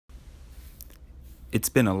It's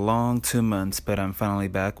been a long 2 months, but I'm finally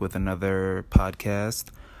back with another podcast.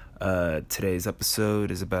 Today's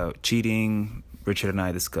episode is about cheating. Richard and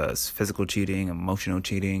I discuss physical cheating, emotional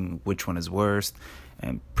cheating, which one is worst,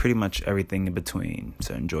 and pretty much everything in between.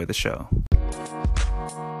 So enjoy the show.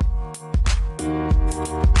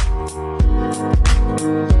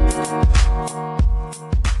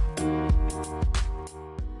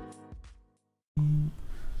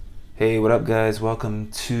 Hey, what up, guys? Welcome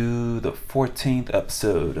to the 14th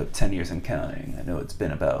episode of 10 Years and Counting. I know it's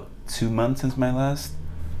been about 2 months since my last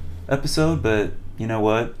episode, but you know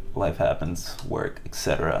what? Life happens, work,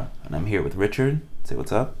 etc. And I'm here with Richard. Say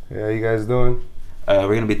what's up. Hey, how you guys doing? We're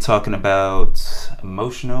going to be talking about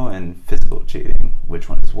emotional and physical cheating. Which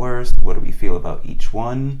one is worse? What do we feel about each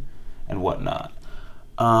one? And whatnot.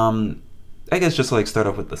 I guess just to start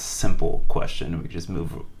off with the simple question, we can just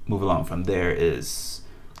move along from there is...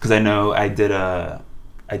 Because I know I did a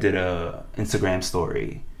Instagram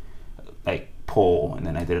story, poll, and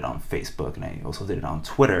then I did it on Facebook, and I also did it on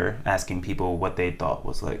Twitter, asking people what they thought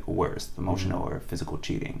was worst, emotional or physical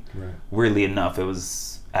cheating. Right. Weirdly enough, it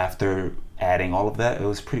was after adding all of that, it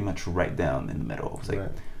was pretty much right down in the middle. It was right.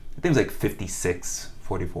 I think it was 56,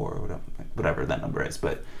 44, or whatever that number is.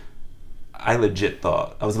 But I legit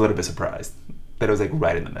thought, I was a little bit surprised that it was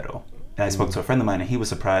right in the middle. And I spoke to a friend of mine, and he was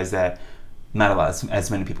surprised that not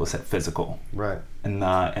as many people said physical. Right. And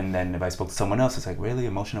then if I spoke to someone else, it's really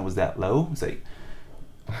emotional was that low? It's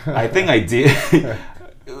I think I did.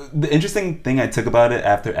 The interesting thing I took about it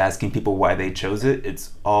after asking people why they chose it,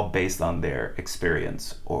 it's all based on their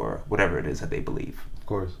experience or whatever it is that they believe. Of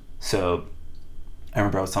course. So I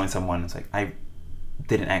remember I was telling someone, it's I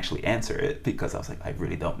didn't actually answer it because I was I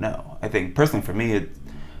really don't know. I think personally for me,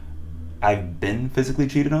 I've been physically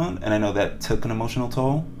cheated on, and I know that took an emotional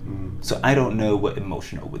toll. Mm. So I don't know what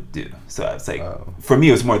emotional would do. So it's for me,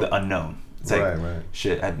 it was more the unknown. It's right.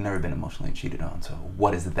 Shit, I've never been emotionally cheated on. So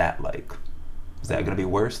what is that like? Is that going to be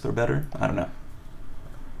worse or better? I don't know.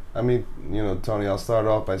 I mean, Tony, I'll start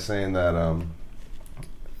off by saying that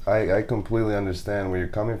I completely understand where you're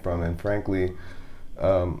coming from, and frankly,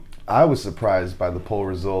 I was surprised by the poll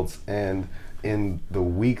results, and in the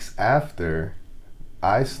weeks after,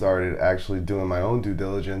 I started actually doing my own due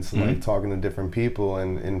diligence and talking to different people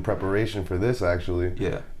and in preparation for this actually.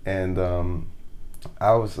 Yeah. And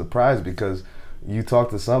I was surprised because you talk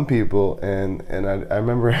to some people and I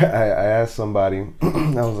remember I asked somebody, I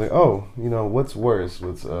was like, oh, what's worse?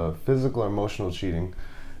 What's physical or emotional cheating?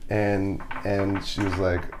 And she was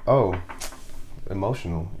like, oh,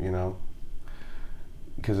 emotional,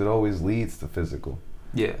 because it always leads to physical.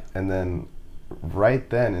 Yeah. And then right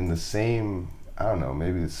then in the same, I don't know,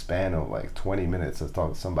 maybe the span of 20 minutes, I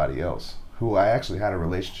talked to somebody else who I actually had a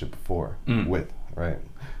relationship with, right?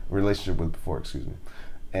 Excuse me.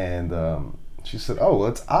 And she said, oh, well,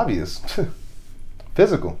 it's obvious.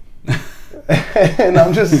 Physical. And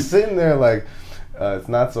I'm just sitting there it's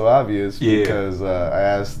not so obvious because I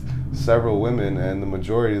asked several women and the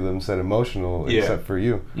majority of them said emotional except for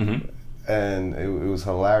you. Mm-hmm. And it was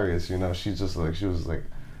hilarious, She just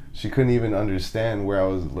she couldn't even understand what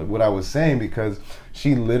I was saying because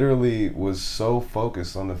she literally was so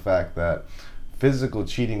focused on the fact that physical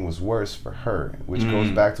cheating was worse for her, which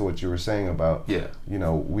goes back to what you were saying about,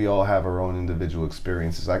 we all have our own individual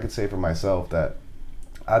experiences. I could say for myself that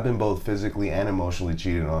I've been both physically and emotionally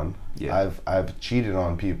cheated on. Yeah. I've cheated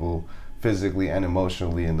on people physically and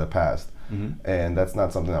emotionally in the past. Mm-hmm. And that's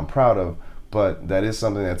not something I'm proud of, but that is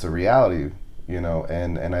something that's a reality,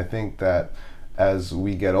 and I think that as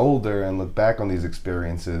we get older and look back on these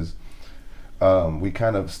experiences, we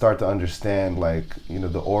kind of start to understand,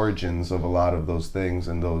 the origins of a lot of those things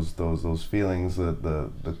and those feelings,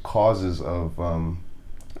 the causes of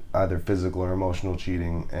either physical or emotional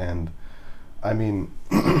cheating. And I mean,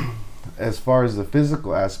 as far as the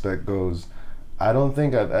physical aspect goes, I don't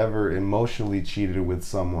think I've ever emotionally cheated with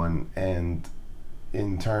someone and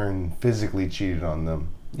in turn physically cheated on them.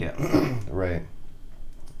 Yeah. Right.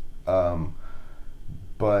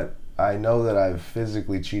 But I know that I've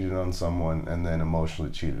physically cheated on someone and then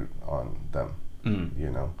emotionally cheated on them,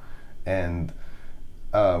 And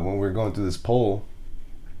when we're going through this poll,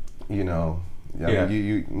 you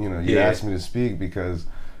asked me to speak because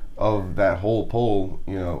of that whole poll.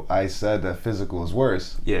 I said that physical is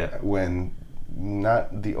worse. Yeah. When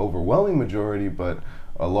not the overwhelming majority, but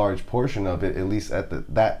a large portion of it, at least at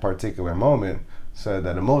that particular moment, said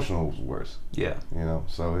that emotional was worse. Yeah.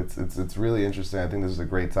 So it's really interesting. I think this is a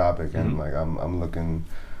great topic, and I'm looking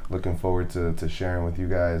forward to sharing with you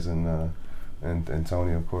guys and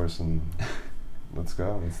Tony, of course, and let's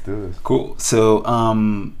go. Let's do this. Cool. So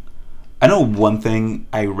I know one thing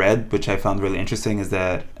I read, which I found really interesting, is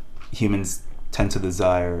that humans tend to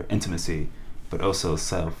desire intimacy, but also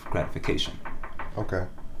self-gratification. Okay.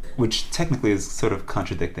 Which technically is sort of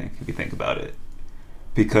contradicting if you think about it.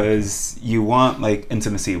 Because you want, like,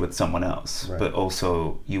 intimacy with someone else, Right. but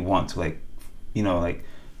also you want to, like, you know, like,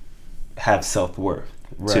 have self-worth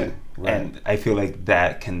Right, too. right. And I feel like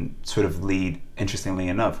that can sort of lead, interestingly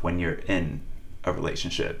enough, when you're in a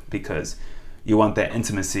relationship, because you want that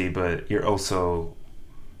intimacy, but you also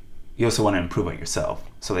want to improve on yourself.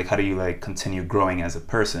 So, like, how do you, like, continue growing as a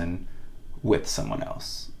person with someone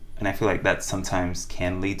else? And I feel like that sometimes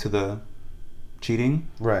can lead to the cheating.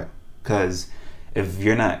 Right. Because if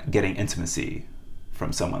you're not getting intimacy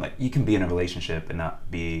from someone, like, you can be in a relationship and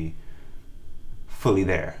not be fully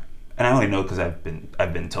there. And I only know because I've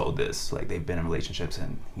been told this. Like, they've been in relationships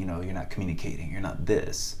and, you know, you're not communicating, you're not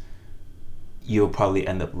this. You'll probably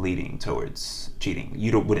end up leading towards cheating.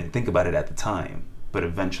 You wouldn't think about it at the time, but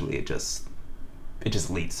eventually it just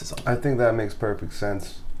leads to something. I think that makes perfect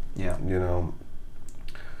sense. Yeah. You know,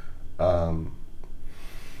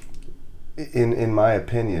 in my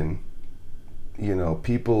opinion, you know,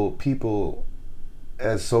 people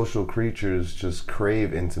as social creatures just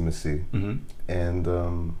crave intimacy. Mm-hmm.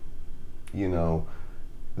 And you know,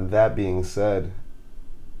 that being said,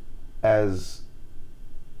 as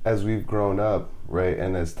we've grown up, right,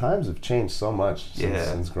 and as times have changed so much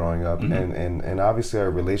since growing up, Mm-hmm. and obviously our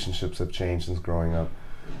relationships have changed since growing up,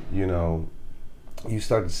 you know, you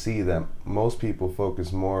start to see that most people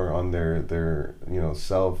focus more on their you know,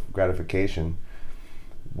 self gratification,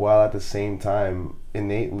 while at the same time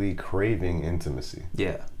innately craving intimacy.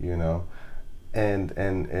 Yeah. You know, and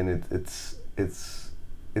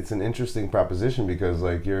it's an interesting proposition, because,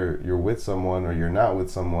 like, you're with someone or you're not with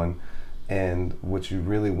someone, and what you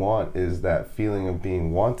really want is that feeling of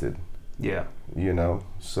being wanted. Yeah. You know,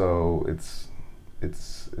 so it's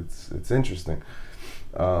interesting.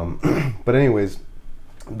 But anyways,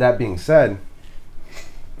 that being said,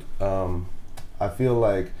 I feel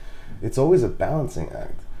like it's always a balancing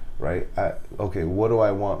act, right? Okay, what do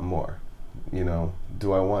I want more? You know,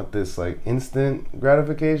 do I want this, like, instant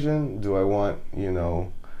gratification? Do I want, you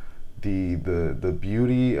know, the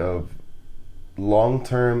beauty of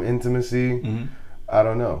long-term intimacy? Mm-hmm. I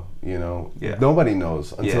don't know. You know, Yeah. Nobody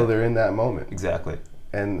knows until Yeah. they're in that moment. Exactly.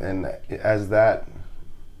 And as that,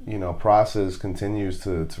 you know, process continues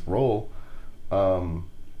to roll,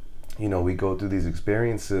 you know, we go through these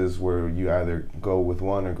experiences where you either go with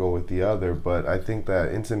one or go with the other. But I think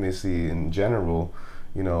that intimacy in general,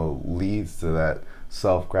 you know, leads to that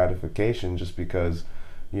self-gratification, just because,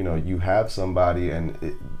 you know, you have somebody, and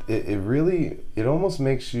it really, it almost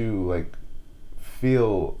makes you, like,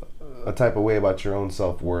 feel a type of way about your own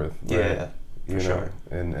self-worth. Right? Yeah, for sure.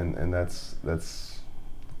 And that's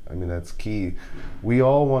I mean, that's key. We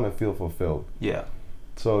all want to feel fulfilled. Yeah.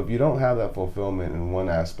 So if you don't have that fulfillment in one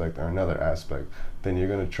aspect or another aspect, then you're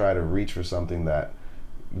going to try to reach for something that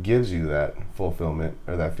gives you that fulfillment,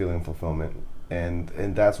 or that feeling of fulfillment, and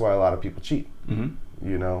that's why a lot of people cheat. Mm-hmm.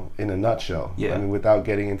 You know, in a nutshell. Yeah. I mean, without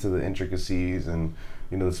getting into the intricacies and,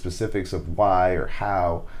 you know, the specifics of why or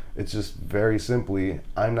how, it's just very simply,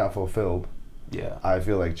 I'm not fulfilled. Yeah. I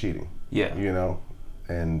feel like cheating. Yeah. You know,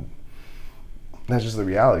 and that's just the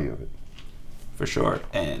reality of it. For sure.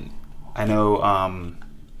 And I know,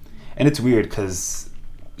 and it's weird because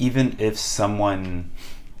even if someone,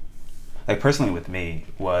 like, personally with me,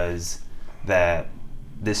 was that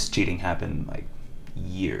this cheating happened, like,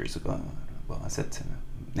 years ago. Well, I said 10.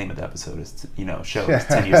 Name of the episode is, you know, show is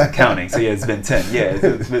 10 years and counting. So yeah, it's been 10. Yeah,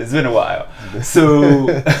 it's been a while. So,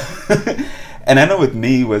 and I know with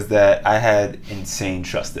me was that I had insane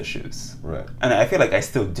trust issues. Right. And I feel like I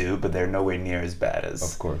still do, but they're nowhere near as bad as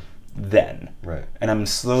Of course. then. Right. And I'm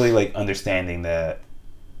slowly, like, understanding that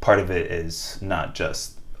part of it is not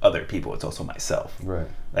just other people, it's also myself. Right.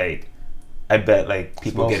 Like, I bet, like,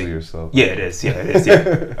 people it's mostly getting yourself. Yeah, it is. Yeah, it is.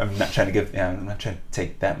 Yeah. I'm not trying to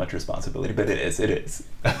take that much responsibility, but it is.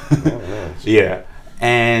 No, Yeah.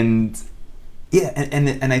 And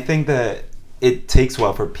and I think that it takes a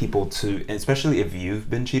while for people to, especially if you've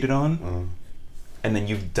been cheated on, Mm-hmm. and then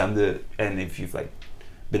you've and if you've, like,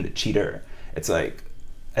 been the cheater, it's like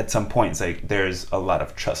at some point it's like there's a lot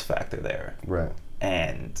of trust factor there. Right.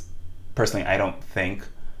 And personally, I don't think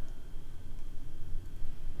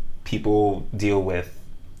people deal with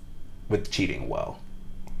cheating well.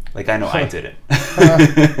 Like, I know I didn't.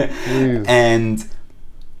 And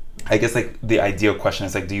I guess, like, the ideal question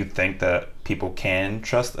is, like, do you think that people can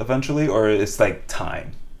trust eventually, or it's, like,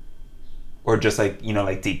 time? Or just, like, you know,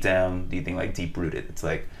 like, deep down, do you think, like, deep rooted, it's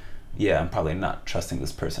like, yeah, I'm probably not trusting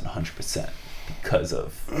this person 100% because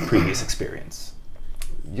of previous experience.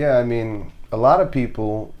 Yeah, I mean, a lot of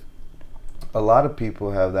people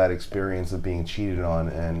have that experience of being cheated on,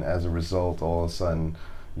 and as a result, all of a sudden,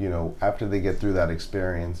 you know, after they get through that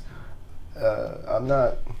experience,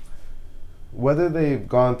 whether they've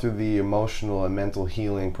gone through the emotional and mental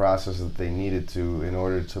healing process that they needed to in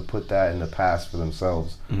order to put that in the past for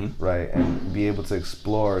themselves, right, and be able to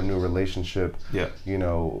explore a new relationship, you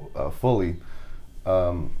know, fully.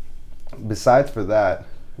 Besides for that,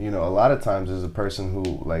 you know, a lot of times there's a person who,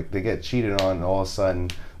 like, they get cheated on, and all of a sudden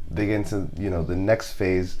they get into, you know, the next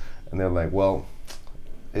phase, and they're like, well,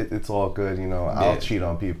 it's all good, you know, I'll cheat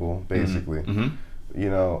on people, basically. You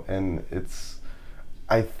know, and it's,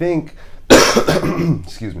 I think,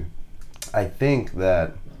 excuse me, I think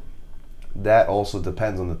that also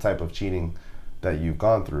depends on the type of cheating that you've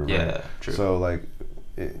gone through, right? Yeah, true. So, like,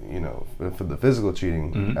 you know, for the physical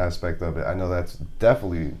cheating aspect of it, I know that's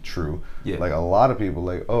definitely true. Yeah. Like, a lot of people,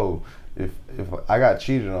 like, oh, if I got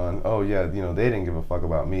cheated on, oh yeah, you know, they didn't give a fuck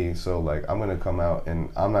about me, so, like, I'm gonna come out and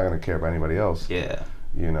I'm not gonna care about anybody else. Yeah.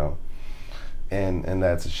 You know, and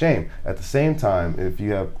that's a shame. At the same time, if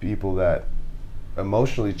you have people that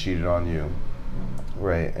emotionally cheated on you,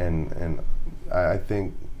 right, and I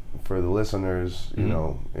think for the listeners, you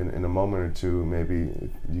know, in a moment or two,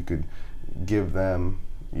 maybe you could give them,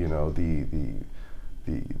 you know,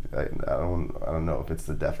 I don't know if it's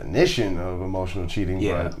the definition of emotional cheating,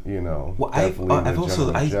 but, you know, well, I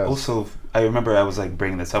remember I was like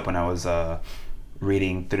bringing this up when I was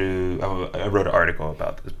reading through. I wrote an article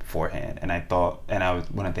about this beforehand, and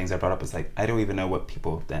one of the things I brought up is, like, I don't even know what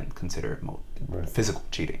people then consider physical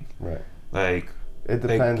cheating. Right. Like, it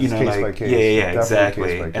depends, like, you know, case like, by case. Yeah, exactly.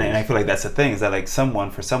 Case by case. And I feel like that's the thing, is that, like,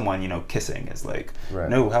 for someone, you know, kissing is like,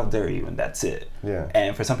 no, how dare you, and that's it. Yeah.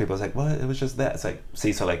 And for some people, it's like, well, it was just that. It's like,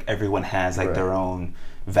 see, so, like, everyone has, like, their own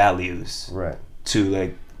values to,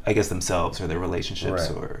 like, I guess themselves or their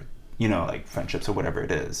relationships or, you know, like, friendships or whatever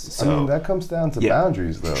it is. So, I mean, that comes down to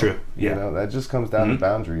boundaries, though. True. Yeah. You know, that just comes down to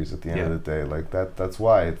boundaries at the end of the day. Like, that's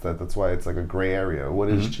why it's like a gray area. What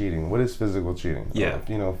is cheating? What is physical cheating? Yeah.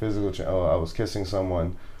 You know, physical cheating. Oh, I was kissing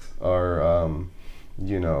someone, or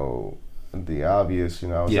you know, the obvious. You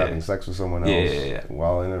know, I was having sex with someone else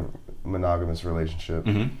while in a monogamous relationship.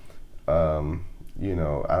 You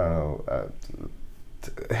know, I don't know.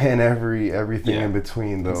 And everything in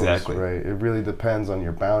between those, right? It really depends on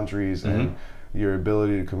your boundaries and your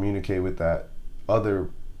ability to communicate with that other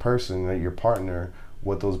person, your partner,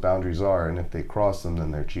 what those boundaries are, and if they cross them, then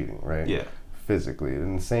they're cheating, right? Yeah. Physically,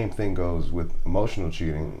 and the same thing goes with emotional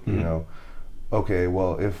cheating. You know, okay,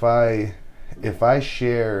 well, if I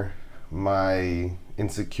share my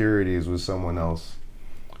insecurities with someone else,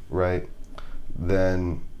 right,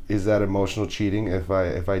 then is that emotional cheating if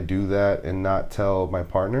I do that and not tell my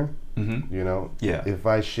partner? You know? Yeah. If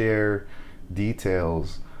I share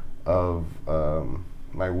details of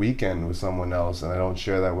my weekend with someone else and I don't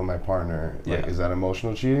share that with my partner, like, is that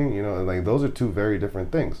emotional cheating? You know, like, those are two very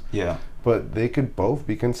different things. Yeah. But they could both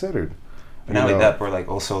be considered. But not only that, we're, like,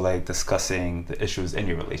 also, like, discussing the issues in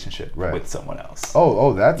your relationship with someone else.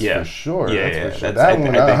 Oh, that's for sure. Yeah, for sure. That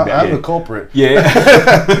one, I'm the culprit. Yeah.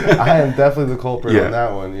 I am definitely the culprit on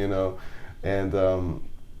that one, you know. And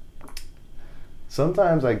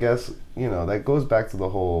sometimes, I guess, you know, that goes back to the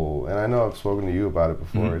whole, and I know I've spoken to you about it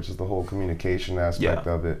before, it's just the whole communication aspect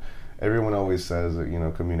of it. Everyone always says that, you know,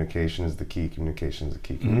 communication is the key. Communication is the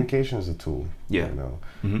key. Communication is a tool. You know,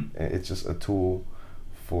 it's just a tool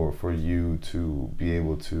for you to be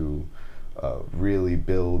able to really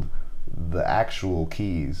build the actual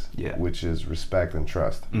keys, which is respect and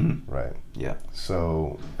trust, right? Yeah.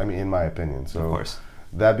 So, I mean, in my opinion. So, of course.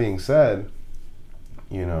 That being said,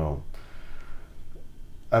 you know,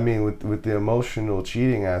 I mean, with the emotional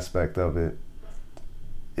cheating aspect of it,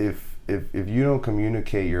 if you don't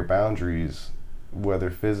communicate your boundaries, whether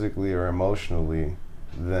physically or emotionally,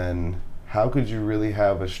 then how could you really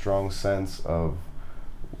have a strong sense of,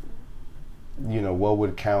 you know, what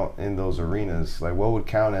would count in those arenas? Like, what would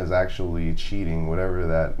count as actually cheating, whatever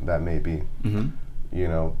that may be, you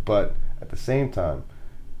know? But at the same time,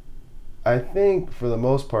 I think for the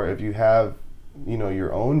most part, if you have, you know,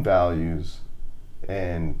 your own values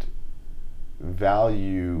and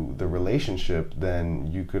value the relationship,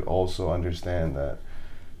 then you could also understand that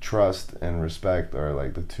trust and respect are,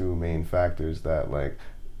 like, the two main factors that, like,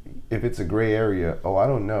 if it's a gray area, I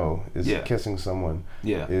don't know, is kissing someone,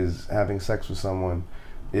 is having sex with someone,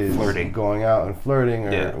 is flirting, going out and flirting,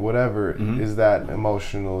 or whatever, is that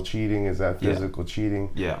emotional cheating? Is that physical cheating?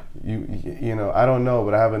 You know, I don't know,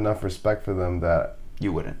 but I have enough respect for them that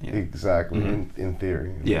you wouldn't. Exactly, in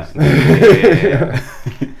theory. Yeah.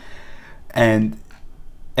 and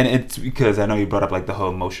it's because I know you brought up like the whole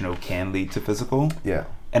emotional can lead to physical. Yeah.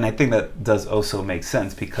 And I think that does also make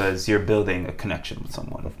sense because you're building a connection with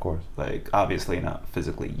someone. Of course. Like, obviously not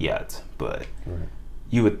physically yet, but Right.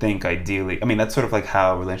 you would think ideally, I mean, that's sort of like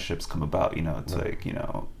how relationships come about, you know, it's Right. like, you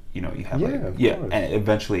have Yeah, like, of yeah, course. and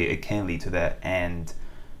eventually it can lead to that. And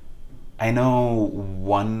I know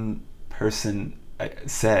one person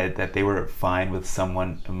said that they were fine with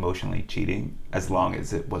someone emotionally cheating as long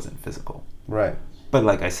as it wasn't physical. Right. But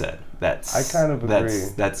like I said, that's I kind of agree.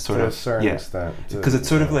 That's sort to of a certain yeah, extent. because it's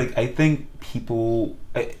sort of like I think people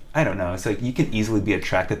I don't know. It's like you can easily be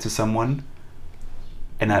attracted to someone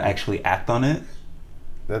and not actually act on it.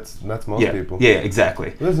 That's most Yeah, people. yeah,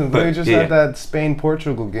 exactly. Listen, But, we just yeah. had that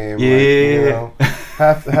Spain-Portugal game. Yeah, like, yeah, you yeah. know,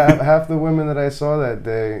 half the women that I saw that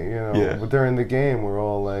day, you know, Yeah. during the game were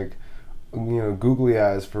all like, you know, googly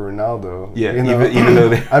eyes for Ronaldo. Yeah, you know? even though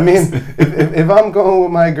they. I mean, if I'm going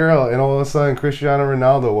with my girl and all of a sudden Cristiano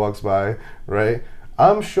Ronaldo walks by, right?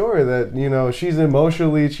 I'm sure that, you know, she's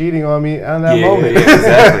emotionally cheating on me at that moment. Yeah,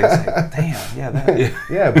 exactly. It's like, damn, yeah, that. Yeah.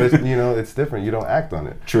 Yeah, but you know, it's different. You don't act on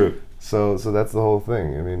it. True. So that's the whole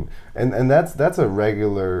thing. I mean, and that's a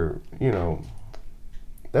regular, you know,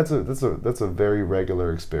 that's a very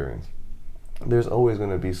regular experience. There's always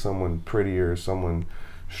going to be someone prettier, someone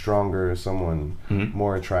stronger, someone Mhm.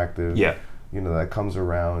 more attractive. Yeah. You know, that comes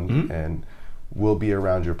around Mhm. and will be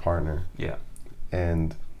around your partner. Yeah.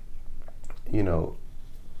 And you know,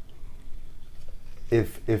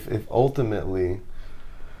 if ultimately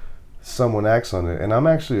someone acts on it, and I'm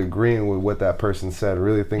actually agreeing with what that person said,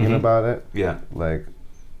 really thinking Mhm. about it, Yeah. like,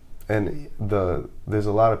 and there's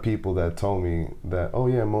a lot of people that told me that, oh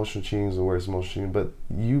yeah, emotional cheating is the worst emotional cheating, but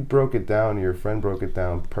you broke it down, your friend broke it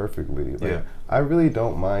down perfectly. Like, Yeah. I really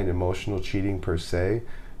don't mind emotional cheating per se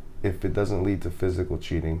if it doesn't lead to physical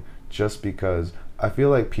cheating, just because I feel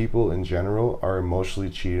like people in general are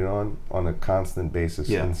emotionally cheated on a constant basis.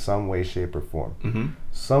 Yeah. In some way, shape, or form. Mm-hmm.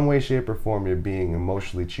 Some way, shape, or form, you're being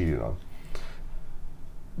emotionally cheated on.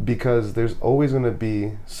 Because there's always going to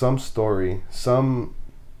be some story, some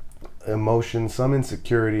emotion, some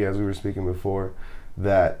insecurity, as we were speaking before,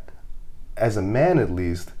 that as a man at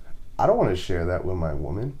least, I don't want to share that with my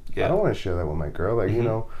woman. Yeah. I don't want to share that with my girl. Like, Mhm. you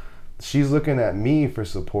know, she's looking at me for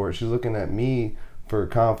support. She's looking at me for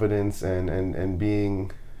confidence and being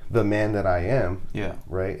the man that I am. Yeah.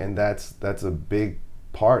 Right. And that's a big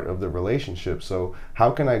part of the relationship. So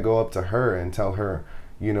how can I go up to her and tell her,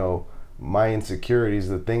 you know, my insecurities,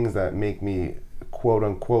 the things that make me quote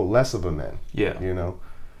unquote less of a man? Yeah. You know,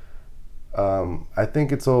 I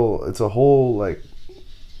think it's a whole like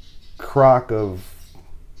crock of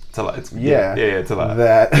It's a lot. It's, yeah, it's a lot.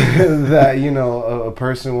 that that you know a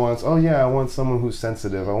person wants. Oh yeah, I want someone who's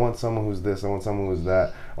sensitive. I want someone who's this. I want someone who's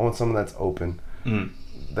that. I want someone that's open. Mm.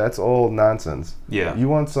 That's all nonsense. Yeah. You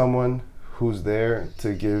want someone who's there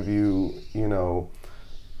to give you, you know,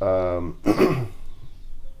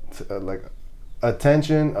 like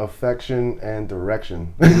attention, affection, and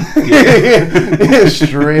direction. Yeah,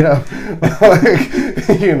 straight up.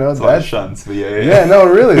 Like, you know, It's a lot of shunts, but yeah. yeah, no,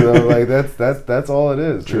 really though. Like that's all it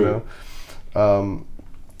is. True. You know,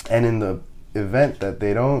 and in the event that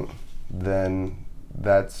they don't, then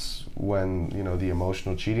that's when, you know, the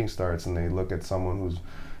emotional cheating starts, and they look at someone who's,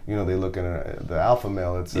 you know, they look at the alpha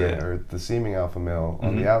male, let's say, Yeah. or the seeming alpha male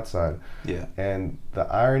on the Mhm. outside. Yeah. And the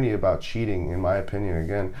irony about cheating, in my opinion,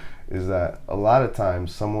 again, is that a lot of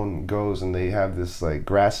times someone goes and they have this like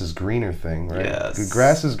grass is greener thing, right? Yes. The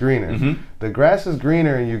grass is greener. Mhm. The grass is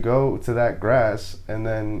greener, and you go to that grass, and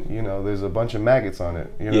then, you know, there's a bunch of maggots on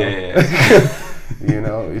it. You know? Yeah. You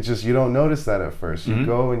know, it's just, you don't notice that at first. You Mhm.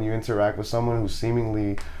 go and you interact with someone who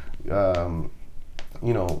seemingly,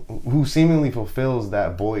 you know, who seemingly fulfills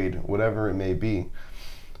that void, whatever it may be,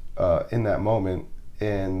 in that moment,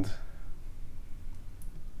 and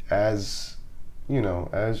as you know,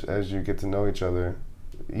 as you get to know each other,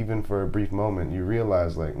 even for a brief moment, you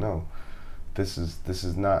realize, like, no, this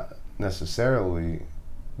is not necessarily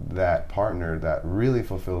that partner that really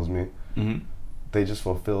fulfills me. Mm-hmm. They just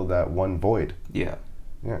fulfill that one void. Yeah.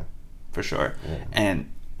 Yeah. For sure. Yeah. And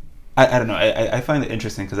I don't know. I find it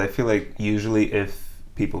interesting because I feel like usually if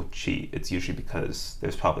people cheat, it's usually because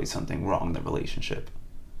there's probably something wrong in the relationship.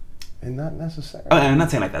 And not necessarily. I'm not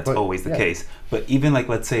saying like that's But, always the yeah. case, but even like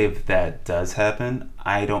let's say if that does happen,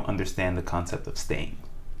 I don't understand the concept of staying.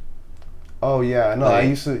 Oh yeah, no, I Like,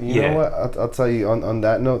 used to. You yeah. know what? I'll tell you on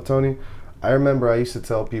that note, Tony. I remember I used to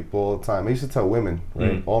tell people all the time. I used to tell women,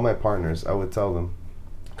 right? Mm. All my partners, I would tell them,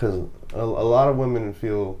 because a lot of women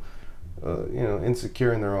feel, you know,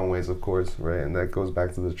 insecure in their own ways, of course, right? And that goes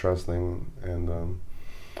back to the trust thing. And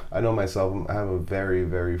I know myself. I have a very,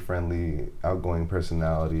 very friendly, outgoing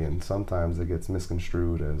personality, and sometimes it gets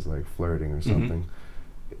misconstrued as like flirting or something.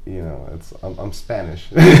 You know, I'm Spanish.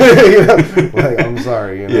 You know? Like, I'm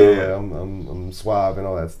sorry, you know, like, I'm suave and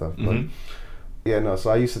all that stuff. But yeah, no. So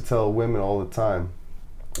I used to tell women all the time.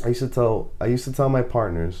 I used to tell my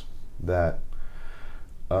partners that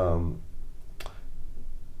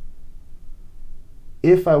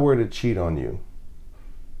if I were to cheat on you,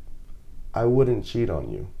 I wouldn't cheat on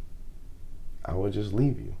you. I would just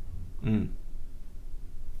leave you.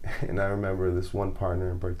 And I remember this one partner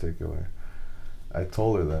in particular. I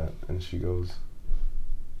told her that, and she goes,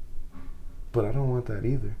 but I don't want that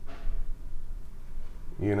either.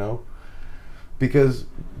 You know? Because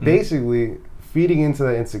basically, feeding into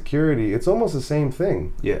that insecurity, it's almost the same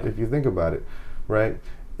thing. Yeah. If you think about it, right?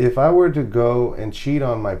 If I were to go and cheat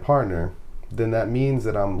on my partner, then that means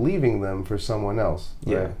that I'm leaving them for someone else,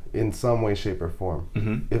 right? In some way, shape, or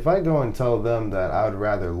form. If I go and tell them that I would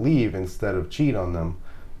rather leave instead of cheat on them,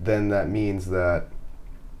 then that means that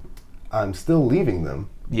I'm still leaving them.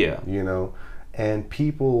 Yeah. You know? And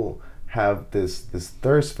people have this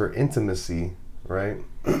thirst for intimacy, right?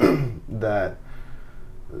 that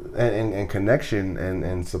and connection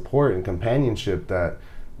and support and companionship,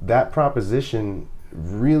 that proposition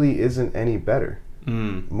really isn't any better.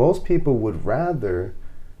 Most people would rather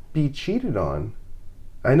be cheated on.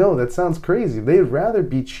 I know that sounds crazy. They'd rather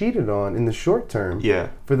be cheated on in the short term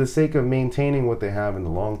for the sake of maintaining what they have in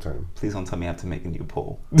the long term. Please don't tell me I have to make a new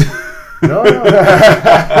poll. No.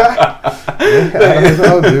 I don't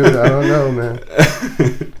know, dude. I don't know, man.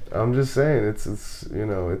 I'm just saying, it's you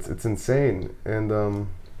know, it's insane. And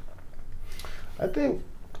I think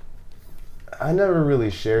I never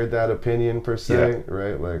really shared that opinion per se,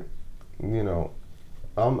 right? Like, you know,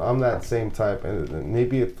 I'm that same type, and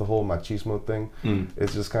maybe it's the whole machismo thing.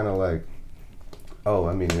 It's just kind of like, oh,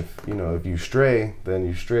 I mean, if you stray, then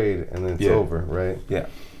you strayed, and then it's over, right? Yeah.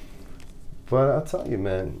 But I'll tell you,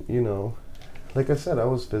 man, you know, like I said, I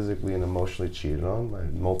was physically and emotionally cheated on by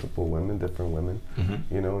multiple women, different women,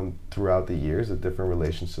 you know, and throughout the years of different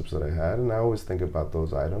relationships that I had, and I always think about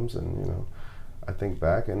those items, and, you know, I think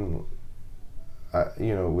back, and,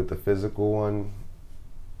 you know, with the physical one,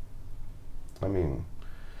 I mean,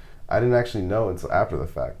 I didn't actually know until after the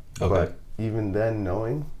fact. Okay. But even then,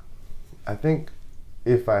 knowing, I think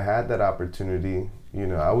if I had that opportunity, you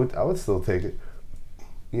know, I would still take it,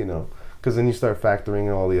 you know, because then you start factoring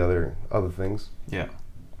in all the other things. Yeah.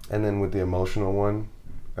 And then with the emotional one,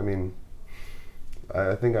 I mean,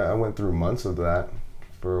 I think I went through months of that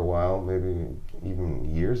for a while, maybe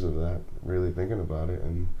even years of that, really thinking about it.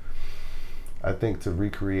 And I think to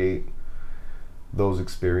recreate those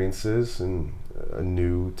experiences in a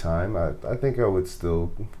new time, I think I would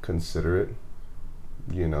still consider it,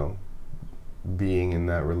 you know, being in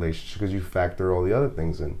that relationship, because you factor all the other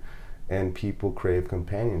things in, and people crave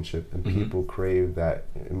companionship, and people crave that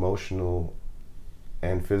emotional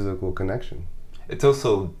and physical connection. It's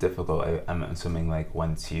also difficult, I'm assuming, like,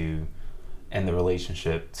 once you end the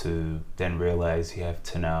relationship, to then realize you have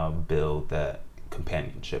to now build that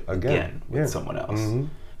companionship again with someone else. I'm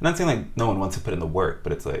not saying like no one wants to put in the work,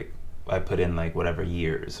 but it's like I put in like whatever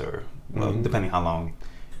years, or well, depending how long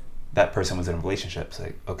that person was in a relationship. It's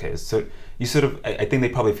like, okay, so you sort of, I think they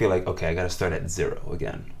probably feel like, okay, I got to start at zero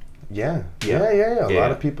again. Yeah. A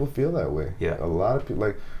lot of people feel that way. Yeah. A lot of people,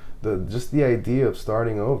 like, just the idea of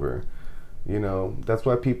starting over, you know, that's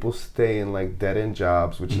why people stay in like dead-end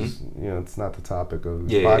jobs, which is, you know, it's not the topic of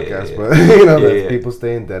this podcast, but you know, that's people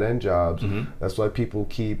stay in dead-end jobs. That's why people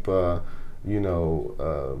keep, you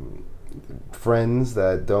know, friends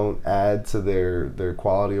that don't add to their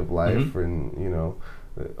quality of life, and, you know,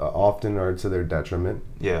 often are to their detriment.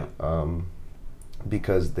 Yeah.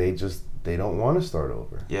 Because they don't want to start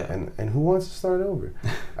over. Yeah. And who wants to start over?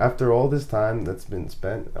 After all this time that's been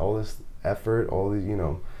spent, all this effort, all the, you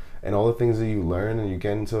know, and all the things that you learn, and you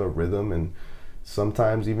get into a rhythm, and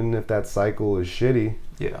sometimes even if that cycle is shitty,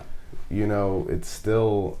 you know, it's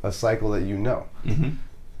still a cycle that you know.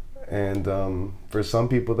 And for some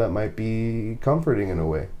people that might be comforting in a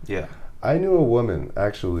way. Yeah. I knew a woman,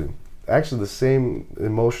 actually the same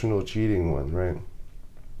emotional cheating one, right?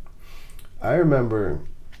 I remember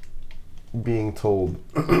being told,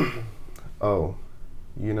 oh,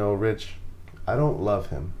 you know, Rich, I don't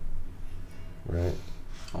love him, right?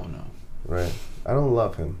 Oh no. Right. I don't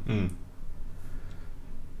love him.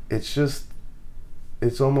 It's just,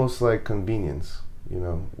 it's almost like convenience, you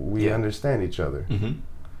know? We understand each other.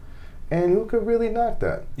 And who could really knock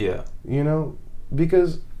that? Yeah. You know?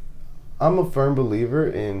 Because I'm a firm believer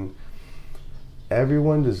in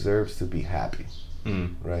everyone deserves to be happy,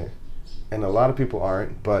 right? and a lot of people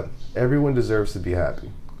aren't, but everyone deserves to be happy.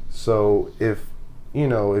 So if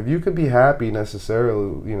you could be happy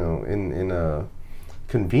necessarily, in a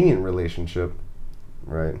convenient relationship,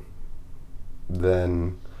 right?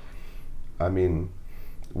 Then, I mean,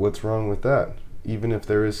 what's wrong with that? Even if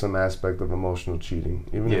there is some aspect of emotional cheating,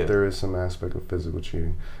 even if there is some aspect of physical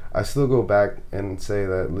cheating, I still go back and say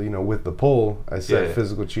that, with the poll, I said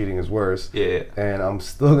physical cheating is worse. Yeah. And I'm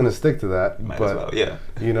still going to stick to that. Might but, as well, yeah.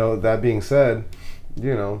 That being said,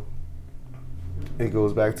 it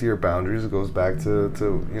goes back to your boundaries. It goes back to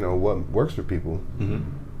what works for people.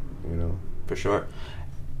 Mm-hmm. For sure.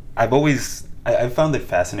 I've found it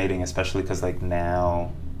fascinating, especially because like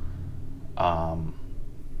now,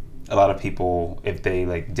 a lot of people, if they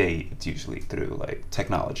like date, it's usually through like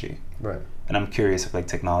technology. Right. And I'm curious if like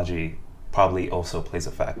technology probably also plays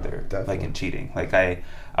a factor, Definitely. like in cheating. Like I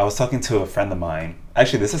was talking to a friend of mine.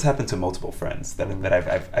 Actually, this has happened to multiple friends that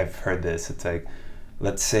I've heard this. It's like,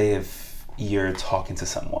 let's say if you're talking to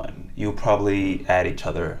someone, you'll probably add each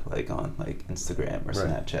other like on like Instagram or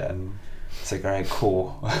Snapchat. Mm-hmm. It's like, all right,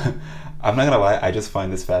 cool. I'm not gonna lie, I just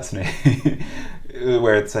find this fascinating.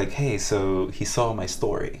 Where it's like, hey, so he saw my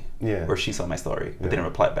story. Yeah. Or she saw my story, but didn't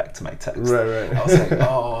reply back to my text. Right. I was like,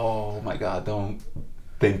 oh my God, don't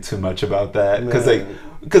think too much about that. Because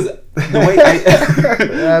the way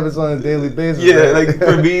it happens on a daily basis. Yeah, like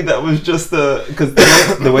for me, that was just because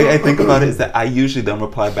the way I think about it is that I usually don't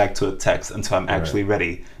reply back to a text until I'm actually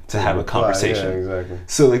ready to have a conversation. Yeah, exactly.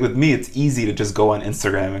 So like with me, it's easy to just go on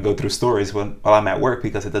Instagram and go through stories while I'm at work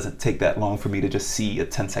because it doesn't take that long for me to just see a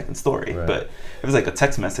 10-second story. Right. But if it's like a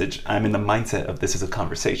text message, I'm in the mindset of this is a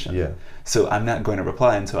conversation. Yeah. So I'm not going to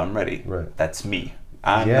reply until I'm ready. Right. That's me.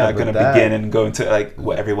 I'm not going to begin and go into like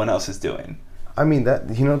what everyone else is doing. I mean, that,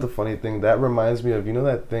 the funny thing, that reminds me of,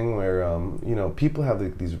 that thing where, people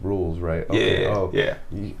have these rules, right? Okay,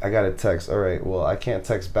 I got a text. All right, well, I can't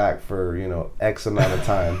text back for, X amount of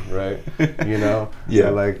time, right? Yeah.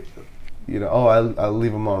 Or like, I'll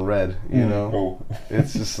leave them on red,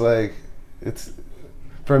 It's just like,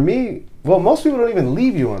 for me, well, most people don't even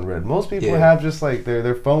leave you on red. Most people have just like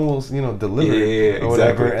their phone will, deliver it or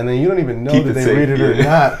whatever, and then you don't even know that they read it or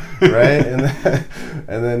not, right?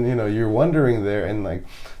 And then you're wondering there, and like,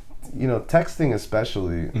 texting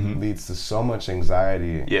especially leads to so much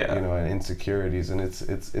anxiety, and insecurities, and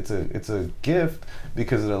it's a gift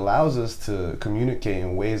because it allows us to communicate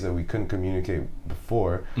in ways that we couldn't communicate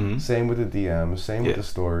before. Same with the DMs, same with the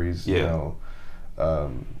stories,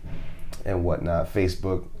 and whatnot,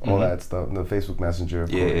 Facebook, all that stuff, the Facebook Messenger,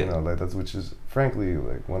 of course, like that's, which is frankly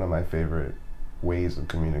like one of my favorite ways of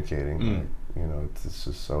communicating. Like, it's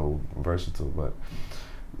just so versatile. But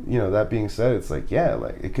that being said, it's like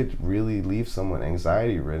like it could really leave someone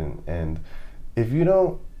anxiety ridden, and if you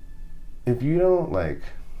don't like,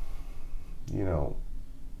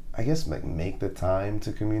 I guess like make the time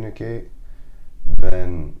to communicate,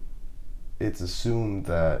 then it's assumed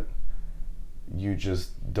that you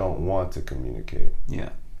just don't want to communicate.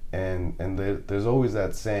 Yeah. And there's always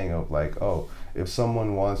that saying of like, oh, if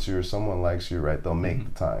someone wants you or someone likes you, right, they'll make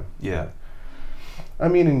the time. Yeah. I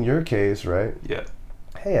mean, in your case, right? Yeah.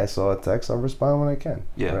 Hey, I saw a text, I'll respond when I can.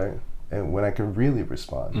 Yeah. Right? And when I can really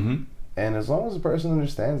respond. And as long as the person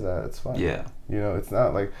understands that, it's fine. Yeah. It's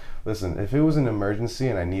not like, listen, if it was an emergency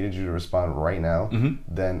and I needed you to respond right now,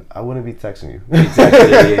 then I wouldn't be texting you.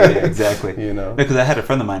 Exactly. Yeah, exactly. Because I had a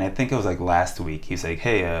friend of mine, I think it was like last week, he's like,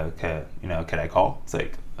 hey, can I call? It's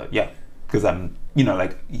like, yeah. Because I'm,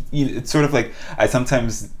 it's sort of like, I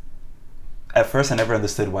sometimes, at first I never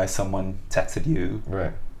understood why someone texted you.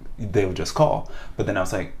 Right. They would just call. But then I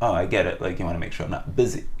was like, oh, I get it. Like, you want to make sure I'm not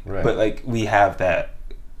busy. Right. But like, we have that,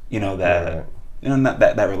 not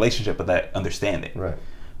that relationship, but that understanding. Right.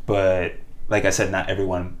 But like I said, not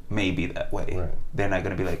everyone may be that way. Right. They're not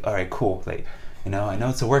going to be like, all right, cool. Like, I know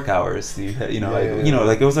it's a work hours. Like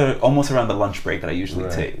it was almost around the lunch break that I usually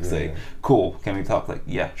take. It's like, cool. Can we talk? Like,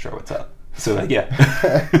 yeah, sure. What's up? So like, yeah.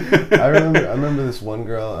 I remember this one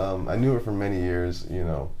girl. I knew her for many years. We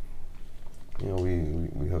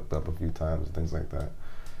hooked up a few times and things like that.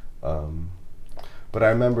 But I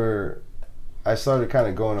remember I started kind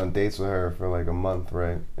of going on dates with her for like a month,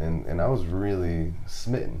 right? And I was really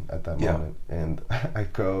smitten at that moment. And I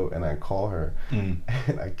go and I call her, and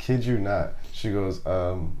I kid you not, she goes,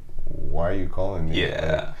 "Why are you calling me?"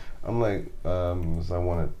 Yeah. I'm like, "'Cause I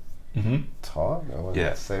want to talk. I want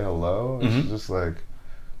to say hello." And she's just like,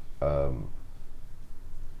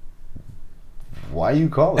 "Why are you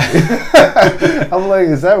calling me?" I'm like,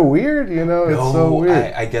 "Is that weird?" It's so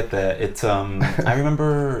weird. I get that. It's I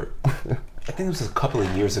remember, I think it was a couple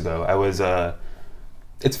of years ago. I was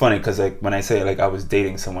it's funny because like when I say like I was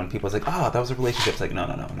dating someone, people's like, oh, that was a relationship. It's like no,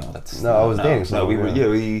 that's I was dating someone. We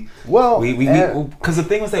were we because the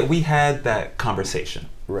thing was that we had that conversation.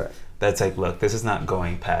 Right. That's like, look, this is not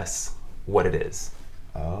going past what it is.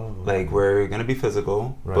 Oh. Like we're gonna be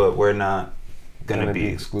physical, but we're not gonna be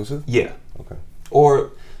exclusive. Yeah. Okay.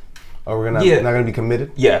 Or we're not gonna be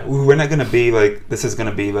committed. Yeah, we're not gonna be like this is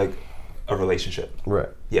gonna be like a relationship. Right.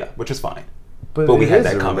 Yeah, which is fine. But we had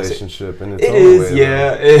that conversation. In its it own is, way,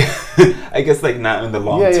 yeah. I guess like not in the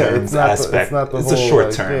long term aspect. It's a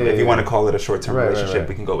short term. If you want to call it a short term relationship,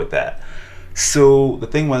 we can go with that. So the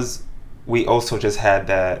thing was, we also just had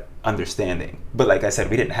that understanding, but like I said,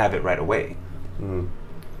 we didn't have it right away.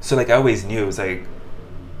 So like I always knew it was like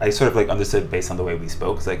I sort of like understood based on the way we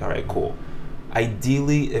spoke. It's like, all right, cool.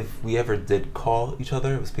 Ideally, if we ever did call each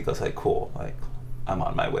other, it was because like, cool, like I'm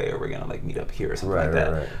on my way, or we're gonna like meet up here or something like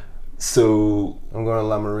that. Right. So I'm going to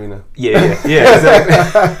La Marina. Yeah, exactly.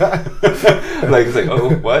 Like it's like,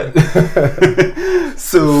 oh, what?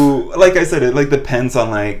 So like I said, it like depends on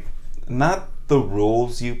like not the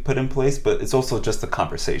rules you put in place, but it's also just the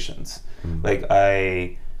conversations. Like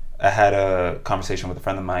I had a conversation with a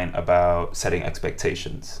friend of mine about setting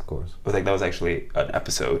expectations. Of course. But like that was actually an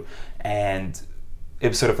episode, and it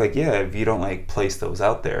was sort of like, yeah, if you don't like place those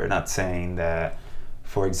out there, not saying that,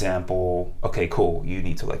 for example, okay, cool, you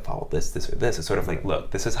need to like follow this or this. It's sort of like,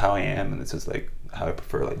 look, this is how I am, and this is like how I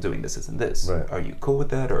prefer like doing this and this. Right. Are you cool with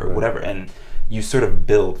that or whatever? And you sort of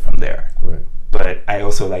build from there. Right. But I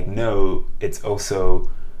also like know it's also,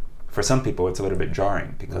 for some people, it's a little bit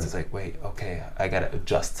jarring because it's like, wait, okay, I gotta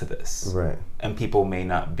adjust to this. Right. And people may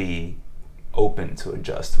not be open to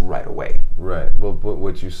adjust right away. Right. Well, but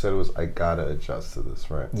what you said was, I gotta adjust to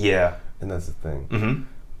this, right? Yeah. And that's the thing.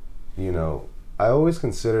 Mm-hmm. You know, I always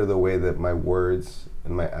consider the way that my words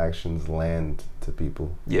and my actions land to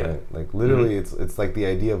people. Yeah. Right? Like literally, it's like the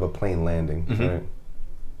idea of a plane landing, right?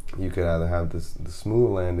 You could either have the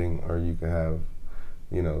smooth landing, or you could have,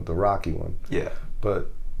 you know, the rocky one. Yeah. But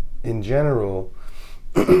in general,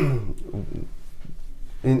 in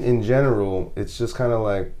general, it's just kind of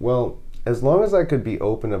like, well, as long as I could be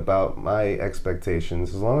open about my expectations,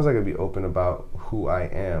 as long as I could be open about who I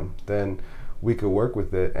am, then we could work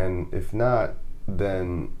with it. And if not,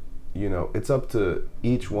 then, you know, it's up to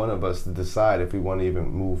each one of us to decide if we want to even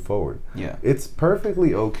move forward. Yeah. It's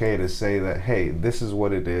perfectly okay to say that, hey, this is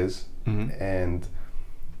what it is, and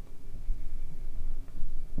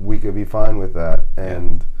we could be fine with that,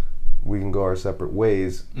 and we can go our separate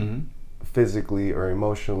ways, physically or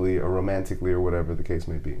emotionally or romantically or whatever the case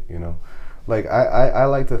may be, you know? Like, I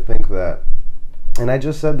like to think that, and I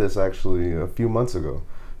just said this actually a few months ago,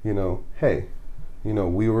 you know, hey, you know,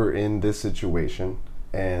 we were in this situation,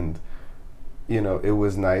 and, you know, it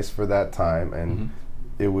was nice for that time, and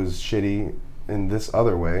it was shitty in this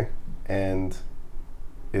other way, and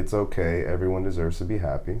it's okay, everyone deserves to be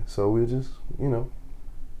happy, so we just, you know,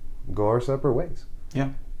 go our separate ways. Yeah.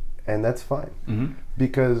 And that's fine.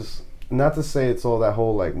 Because, not to say it's all that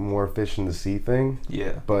whole like more fish in the sea thing.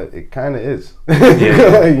 Yeah. But it kind of is.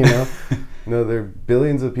 Yeah. You know, there are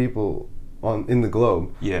billions of people in the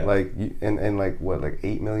globe. Yeah. Like and like what, like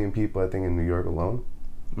 8 million people I think in New York alone.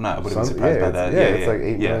 I wouldn't be surprised by that. Yeah, it's like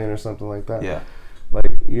 8 million or something like that. Yeah.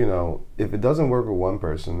 Like, you know, if it doesn't work with one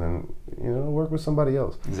person, then, you know, work with somebody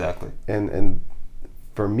else. Exactly. And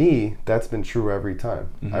for me, that's been true every time.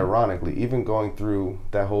 Ironically, even going through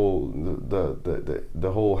that whole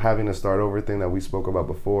the whole having to start over thing that we spoke about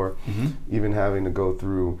before, even having to go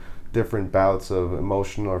through different bouts of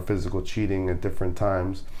emotional or physical cheating at different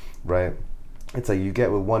times, right? It's like you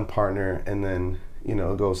get with one partner and then, you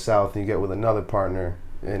know, it goes south, and you get with another partner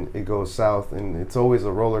and it goes south, and it's always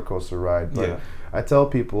a roller coaster ride. But I tell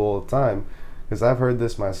people all the time, because I've heard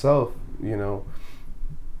this myself, you know,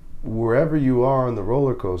 wherever you are on the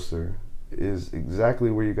roller coaster is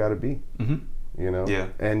exactly where you got to be. You know,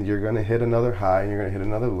 and you're gonna hit another high, and you're gonna hit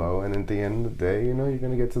another low, and at the end of the day, you know, you're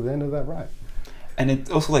gonna get to the end of that ride. And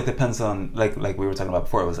it also like depends on like we were talking about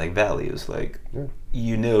before. It was like values. Like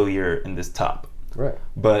you know you're in this top, right?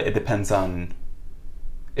 But it depends on.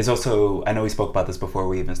 It's also, I know we spoke about this before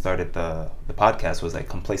we even started the podcast, was like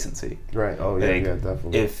complacency. Right. Oh yeah, like,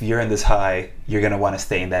 definitely. If you're in this high, you're gonna want to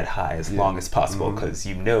stay in that high as long as possible, because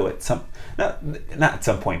you know at some not at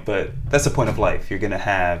some point, but that's the point of life. You're gonna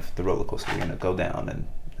have the roller coaster. You're gonna go down, and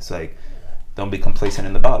it's like, don't be complacent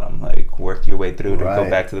in the bottom. Like work your way through to go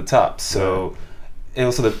back to the top. So it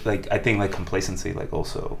also like I think like complacency like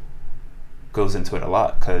also goes into it a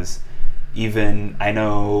lot, because even I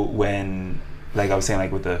know when. Like I was saying,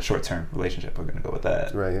 like with the short-term relationship, we're gonna go with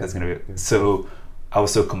that. Right. Yeah. That's gonna be so. I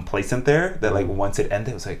was so complacent there that like once it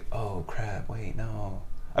ended, it was like, oh crap! Wait, no.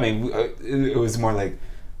 I mean, it was more like,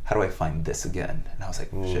 how do I find this again? And I was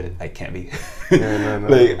like, shit, I can't be. No.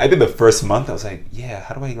 Like, I think the first month I was like, yeah,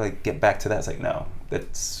 how do I like get back to that? It's like, no,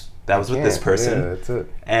 that was with this person. Yeah, that's it.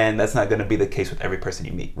 And that's not going to be the case with every person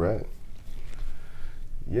you meet. Right.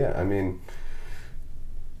 Yeah, I mean,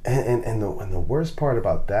 and the worst part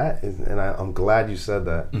about that is, and I'm glad you said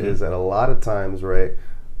that, is that a lot of times, right,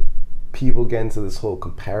 people get into this whole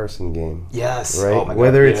comparison game. Yes. Right? Oh my God.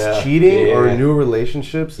 Whether it's cheating or new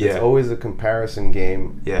relationships, Yeah. it's always a comparison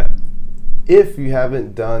game. Yeah. If you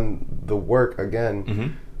haven't done the work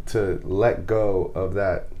again to let go of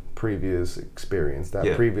that previous experience,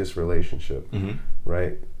 that previous relationship,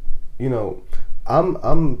 right? You know,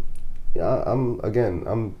 I'm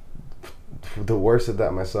the worst at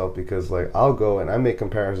that myself, because like I'll go and I make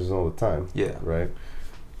comparisons all the time. Yeah. Right.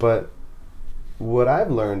 But what I've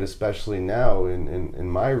learned, especially now in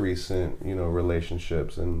my recent, you know,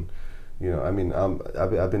 relationships, and you know, I mean,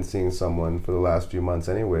 I've been seeing someone for the last few months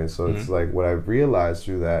anyway, so it's like what I've realized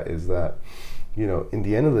through that is that, you know, in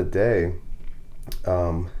the end of the day,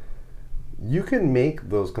 you can make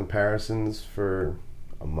those comparisons for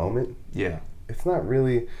a moment. Yeah. It's not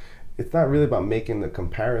really about making the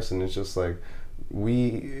comparison. It's just like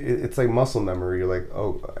it's like muscle memory. You're like,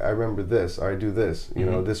 oh, I remember this, or I do this, you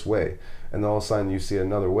know, this way, and then all of a sudden you see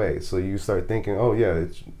another way. So you start thinking, oh yeah,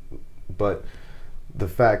 but the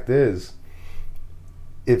fact is,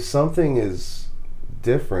 if something is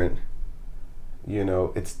different, you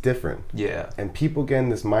know, it's different. Yeah. And people get in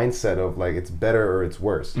this mindset of like it's better or it's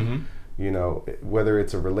worse. You know, whether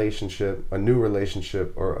it's a relationship, a new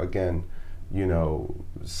relationship, or again, you know,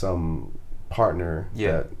 some partner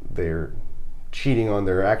that they're cheating on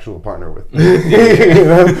their actual partner with.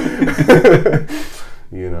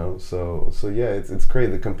 You know, so yeah, it's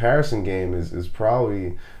crazy. The comparison game is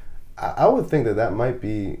probably, I would think that might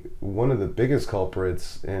be one of the biggest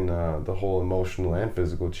culprits in the whole emotional and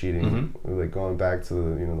physical cheating. Like going back to the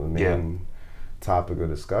main topic of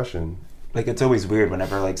discussion. Like, it's always weird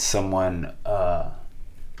whenever like someone, I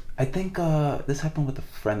think this happened with a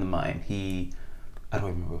friend of mine. I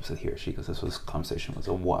don't remember if it was he or she, because this conversation was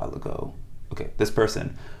a while ago. Okay, this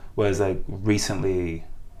person was like recently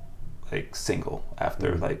like single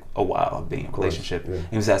after like a while of being in a relationship. Yeah.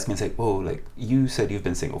 He was asking me, it's like, whoa, like you said you've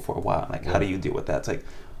been single for a while. Like, how do you deal with that? It's like,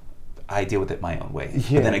 I deal with it my own way.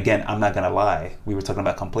 Yeah. But then again, I'm not gonna lie. We were talking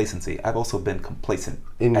about complacency. I've also been complacent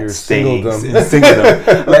in your things, singledom. in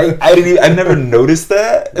singledom. Like I've never noticed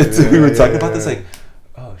that until we were talking about this. Like,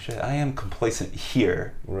 oh shit, I am complacent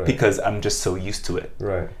here because I'm just so used to it.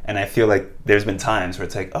 Right. And I feel like there's been times where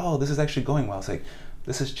it's like, oh, this is actually going well. It's like,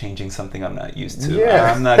 this is changing something I'm not used to.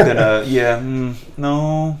 Yeah. I'm not gonna.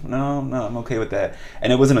 No, I'm okay with that.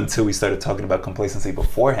 And it wasn't until we started talking about complacency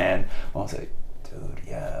beforehand when I was like, dude,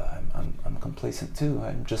 yeah, I'm complacent too.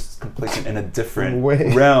 I'm just complacent in a different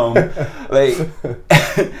realm. Like,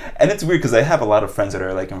 and it's weird because I have a lot of friends that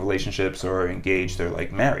are like in relationships or engaged or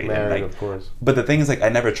like married. And, like, of course. But the thing is, like, I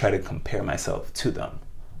never try to compare myself to them.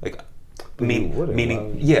 Like,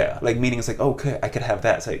 meaning it's like, okay, I could have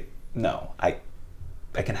that. It's like, no, I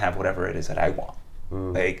can have whatever it is that I want.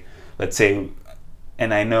 Like, let's say,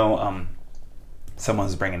 and I know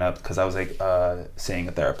someone's bringing up, because I was like seeing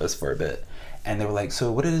a therapist for a bit, and they were like,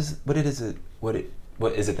 so what is it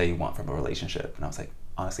that you want from a relationship? And I was like,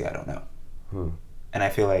 honestly, I don't know. And I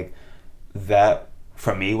feel like that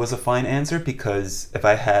for me was a fine answer, because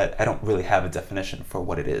I don't really have a definition for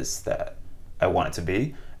what it is that I want it to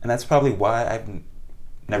be, and that's probably why I've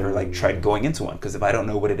never like tried going into one, because if I don't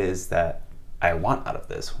know what it is that I want out of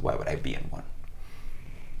this, why would I be in one?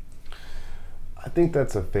 I think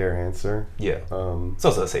that's a fair answer. Yeah. It's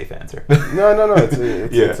also a safe answer. No.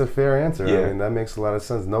 It's a fair answer. Yeah. I mean, that makes a lot of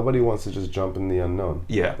sense. Nobody wants to just jump in the unknown.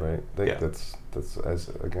 Yeah. Right. That's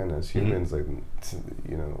as humans, like,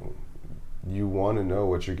 you know, you want to know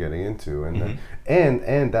what you're getting into, and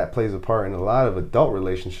and that plays a part in a lot of adult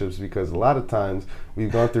relationships, because a lot of times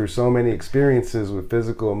we've gone through so many experiences with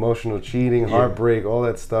physical, emotional cheating, heartbreak, all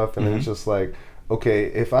that stuff, and then it's just like, okay,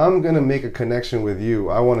 if I'm gonna make a connection with you,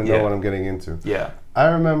 I want to know what I'm getting into. Yeah. I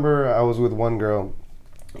remember I was with one girl,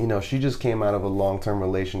 you know, she just came out of a long-term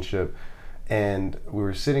relationship, and we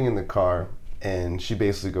were sitting in the car, and she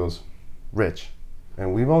basically goes, Rich,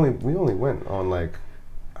 and we only went on like,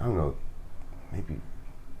 I don't know, maybe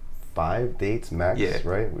 5 dates max,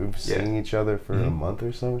 right? We've seen each other for a month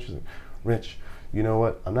or so. She's like, Rich, you know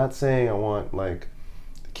what? I'm not saying I want like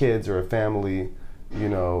kids or a family, you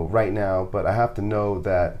know, right now, but I have to know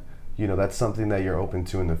that, you know, that's something that you're open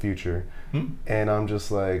to in the future. And I'm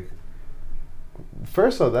just like,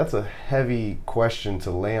 first of all, that's a heavy question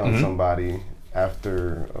to lay on somebody,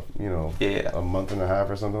 after a month and a half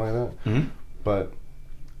or something like that. Mm-hmm. But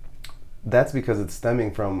that's because it's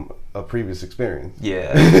stemming from a previous experience.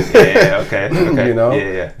 Yeah. Yeah. Okay. Okay. You know.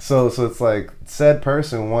 Yeah. So it's like said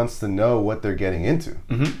person wants to know what they're getting into,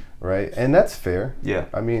 Mm-hmm. right? And that's fair. Yeah.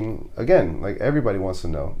 I mean, again, like everybody wants to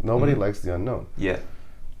know. Nobody Mm-hmm. likes the unknown. Yeah.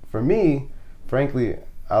 For me, frankly,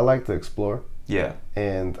 I like to explore. Yeah.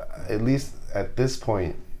 And at least at this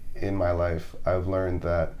point in my life, I've learned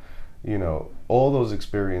that, all those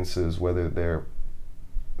experiences, whether they're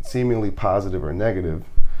seemingly positive or negative,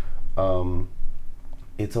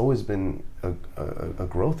 it's always been a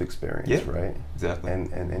growth experience, Yeah, right? exactly.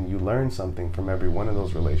 And you learn something from every one of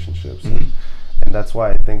those relationships. Mm-hmm. And that's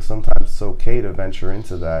why I think sometimes it's okay to venture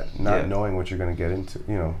into that, not Yeah. knowing what you're going to get into,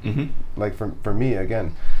 Mm-hmm. Like for me,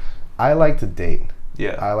 again, I like to date.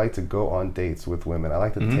 Yeah. I like to go on dates with women. I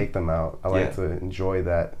like to Mhm. take them out. I like Yeah. to enjoy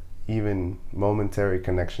that even momentary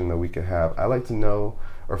connection that we could have. I like to know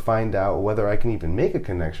or find out whether I can even make a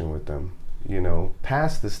connection with them,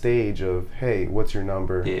 past the stage of, hey, what's your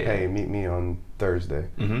number? Yeah. Hey, meet me on Thursday,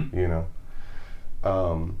 Mm-hmm.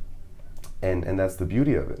 And that's the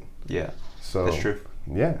beauty of it. Yeah. So That's true.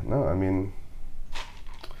 yeah, no, I mean,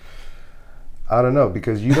 I don't know,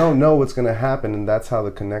 because you don't know what's going to happen, and that's how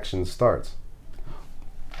the connection starts.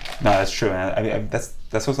 No, that's true. And I mean, that's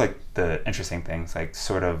what's like the interesting things, like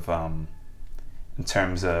sort of in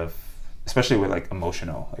terms of, especially with like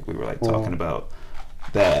emotional, like we were like talking about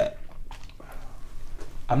that.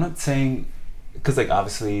 I'm not saying, because like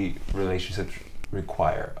obviously relationships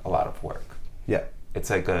require a lot of work. Yeah. It's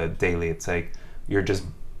like a daily. It's like you're just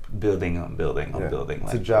building on building on Yeah. building.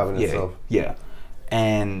 It's like, a job in yeah, itself. Yeah,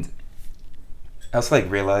 and I also like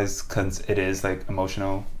realized, because it is like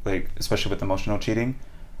emotional, like especially with emotional cheating,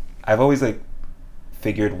 I've always like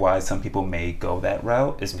figured why some people may go that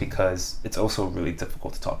route is because it's also really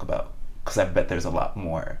difficult to talk about, because I bet there's a lot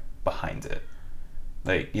more behind it.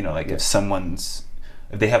 Like, like Yeah.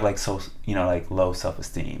 if they have like like low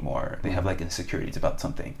self-esteem, or they have like insecurities about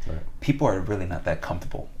something, Right. people are really not that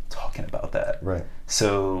comfortable talking about that. Right.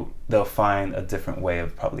 So they'll find a different way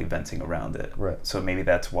of probably venting around it. Right. So maybe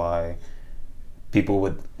that's why people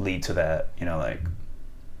would lead to that, like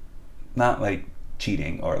not like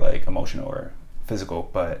cheating or like emotional or physical,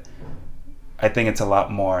 but I think it's a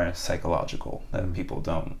lot more psychological that people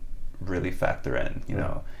don't really factor in. You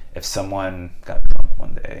know, if someone got drunk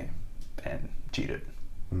one day and cheated,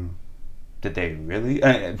 did they really?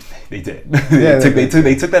 They did. Yeah,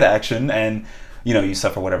 they took that action, and you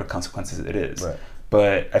suffer whatever consequences it is. Right.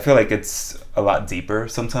 But I feel like it's a lot deeper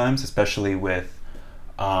sometimes, especially with,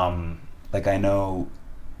 like I know,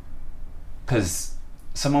 because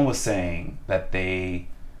someone was saying that they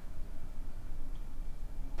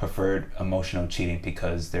preferred emotional cheating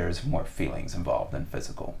because there's more feelings involved than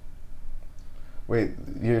physical. Wait,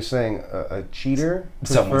 you're saying a cheater?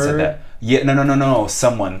 Someone said preferred- that. Yeah, no.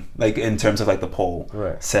 Someone, like in terms of like the poll,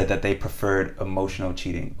 Right. said that they preferred emotional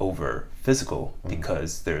cheating over physical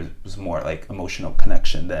because there was more like emotional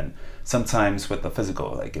connection than sometimes with the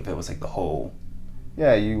physical. Like if it was like the whole.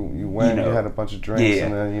 Yeah, you went, you know, had a bunch of drinks, yeah.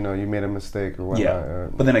 and then you made a mistake or whatnot. Yeah.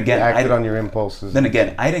 But then again, you acted I- on your impulses. Then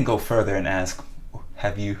again, I didn't go further and ask,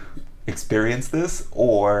 have you experienced this,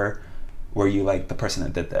 or were you like the person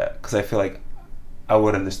that did that? Because I feel like I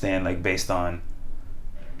would understand like based on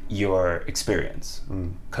your experience,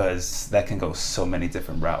 because that can go so many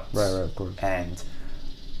different routes. Right, of course. And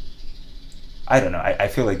I don't know. I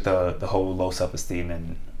feel like the whole low self-esteem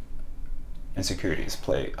and insecurities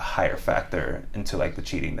play a higher factor into like the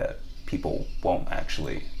cheating that people won't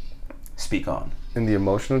actually speak on. In the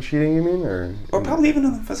emotional cheating, you mean, or Probably even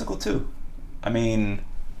in the physical too. I mean,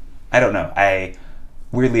 I don't know.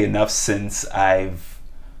 Weirdly enough, since I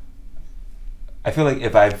feel like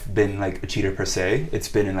if I've been like a cheater per se, it's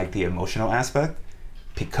been in like the emotional aspect,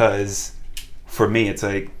 because for me, it's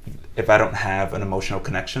like if I don't have an emotional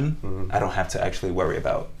connection, I don't have to actually worry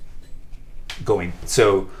about going.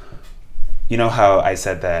 So, you know how I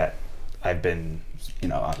said that I've been,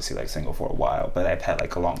 obviously like single for a while, but I've had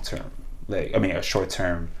like a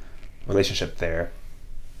short-term relationship there.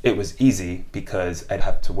 It was easy because I'd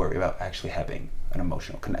have to worry about actually having an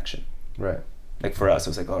emotional connection. right? Like for us, it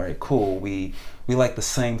was like, all right, cool. We like the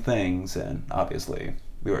same things, and obviously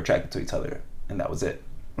we were attracted to each other, and that was it.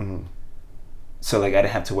 Mm-hmm. So like I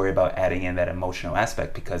didn't have to worry about adding in that emotional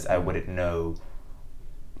aspect, because I wouldn't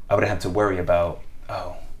have to worry about,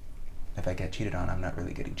 if I get cheated on, I'm not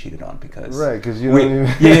really getting cheated on because Right, because you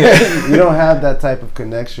don't you don't have that type of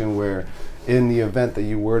connection where, in the event that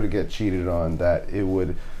you were to get cheated on, that it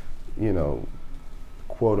would,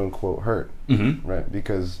 quote unquote hurt, Mm-hmm. right?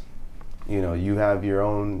 Because, you have your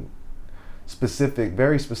own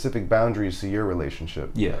very specific boundaries to your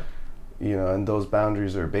relationship. Yeah. You know, and those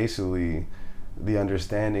boundaries are basically the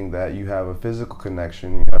understanding that you have a physical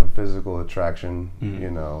connection, you have a physical attraction, Mm-hmm.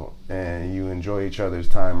 you know, and you enjoy each other's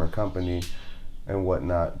time or company and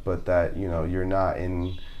whatnot, but that, you know, you're not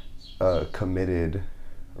in a committed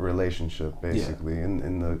relationship, basically,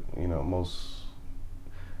 in the, you know,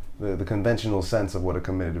 the conventional sense of what a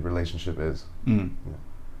committed relationship is. Mm.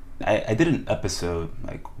 Yeah. I did an episode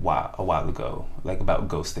like a while ago, like about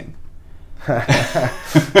ghosting.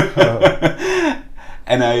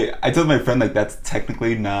 And I told my friend like that's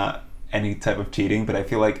technically not any type of cheating, but I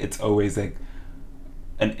feel like it's always like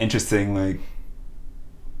an interesting, like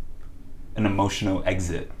an emotional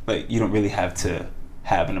exit. Like you don't really have to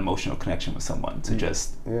have an emotional connection with someone to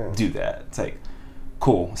just do that. It's like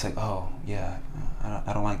cool. It's like, oh yeah,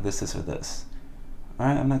 I don't like this or this. All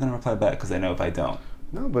right, I'm not gonna reply back because I know if I don't.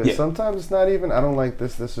 No, but sometimes it's not even I don't like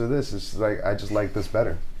this or this. It's like I just like this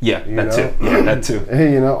better. Yeah, that too. Yeah, that too.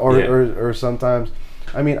 You know, or sometimes,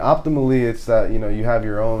 I mean, optimally, it's that, you know, you have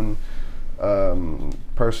your own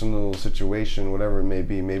personal situation, whatever it may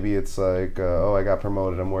be. Maybe it's like, oh, I got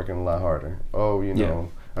promoted, I'm working a lot harder. Oh, you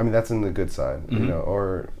know, I mean, that's in the good side, you know,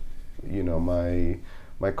 or, you know,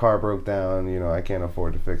 my car broke down, you know, I can't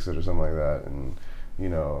afford to fix it or something like that, and, you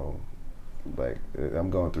know, like I'm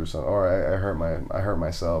going through some, or I hurt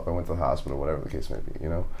myself, I went to the hospital, whatever the case may be, you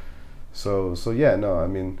know. So yeah, no, I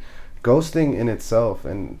mean, ghosting in itself,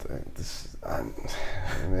 and this,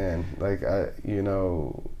 man, like you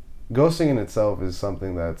know, ghosting in itself is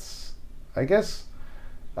something that's, I guess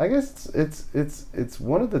it's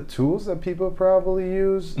one of the tools that people probably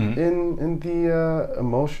use in the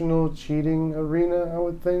emotional cheating arena, I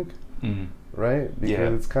would think, right?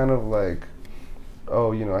 Because it's kind of like,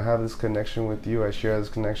 oh, you know, I have this connection with you, I share this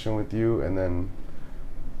connection with you, and then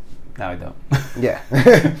now I don't. Yeah,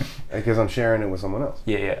 because I'm sharing it with someone else.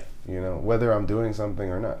 Yeah. You know, whether I'm doing something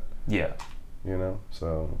or not. Yeah. You know,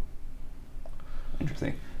 so.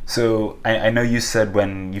 Interesting. So I know you said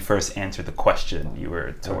when you first answered the question, you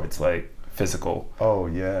were towards like physical. Oh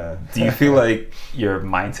yeah. Do you feel like your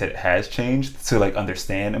mindset has changed to like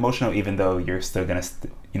understand emotional, even though you're still gonna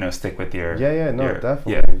stick with your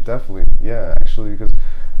definitely actually, because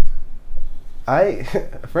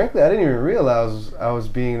frankly I didn't even realize I was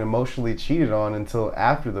being emotionally cheated on until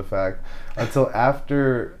after the fact, until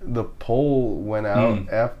after the poll went out,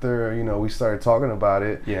 after, you know, we started talking about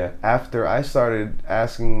it, after I started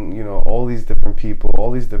asking, you know, all these different people,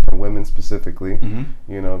 all these different women specifically,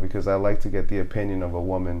 you know, because I like to get the opinion of a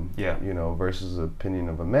woman, you know, versus the opinion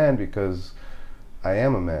of a man, because I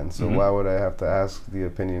am a man, so why would I have to ask the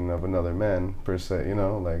opinion of another man per se, you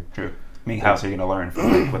know, like. True. I mean, how else are you gonna learn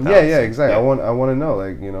from like, exactly. I want to know,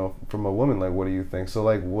 like, you know, from a woman, like, what do you think? So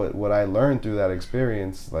like what I learned through that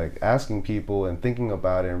experience, like asking people and thinking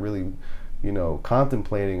about it and really, you know,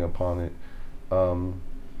 contemplating upon it,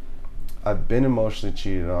 I've been emotionally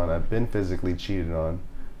cheated on, I've been physically cheated on.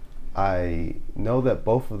 I know that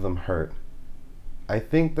both of them hurt. I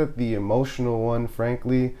think that the emotional one,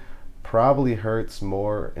 frankly, probably hurts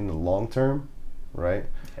more in the long term, right?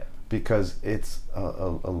 Because it's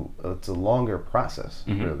a longer process,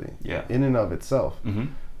 really, in and of itself,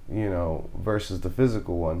 you know, versus the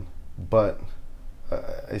physical one. But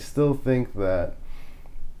I still think that,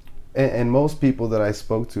 and most people that I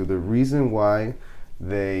spoke to, the reason why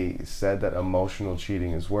they said that emotional cheating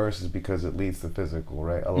is worse is because it leads to physical,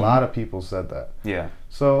 right? A lot of people said that. Yeah.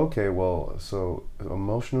 So, okay, well, so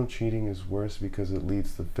emotional cheating is worse because it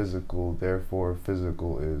leads to physical, therefore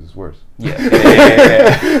physical is worse. Yeah.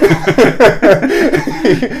 That's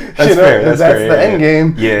you know, fair. That's the end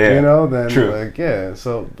game. Yeah. You know, then True. Like, yeah.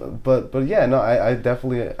 So, but yeah, no, I've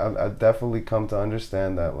definitely come to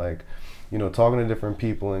understand that, like, you know, talking to different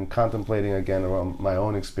people and contemplating again around my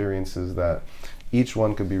own experiences, that each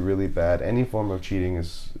one could be really bad. Any form of cheating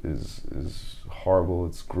is horrible.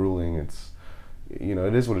 It's grueling. It's, you know,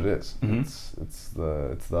 it is what it is. It's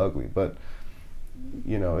the ugly. But,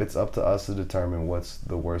 you know, it's up to us to determine what's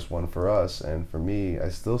the worst one for us. And for me, I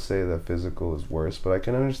still say that physical is worse. But I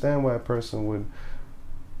can understand why a person would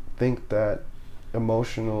think that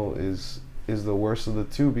emotional is the worst of the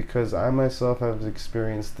two, because I myself have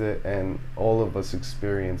experienced it, and all of us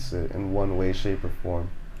experience it in one way, shape, or form.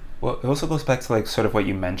 Well, it also goes back to like sort of what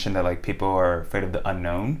you mentioned, that like people are afraid of the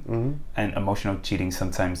unknown, and emotional cheating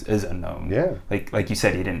sometimes is unknown. Yeah. Like you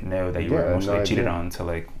said, you didn't know that you were emotionally cheated on until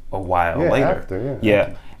like a while later. After,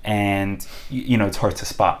 after. And you know, it's hard to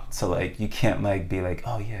spot. So like you can't like be like,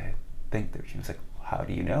 oh yeah, I think they're cheating. It's like, how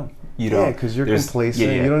do you know? You don't. Yeah, because you're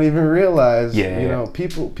complacent. You don't even realize. You know,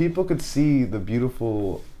 people could see the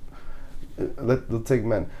beautiful, let's take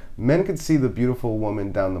men. Men can see the beautiful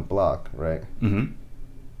woman down the block, right? Mm-hmm.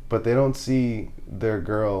 But they don't see their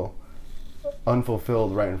girl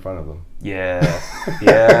unfulfilled right in front of them. Yeah.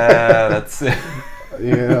 Yeah, that's it.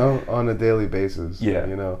 You know, on a daily basis. Yeah.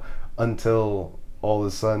 You know, until all of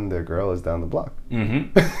a sudden their girl is down the block.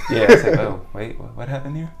 Mm-hmm. Yeah, it's like, oh, wait, what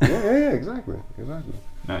happened here? Yeah, exactly.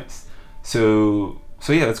 Nice. So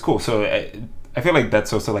yeah, that's cool. So I feel like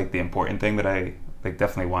that's also like the important thing that I like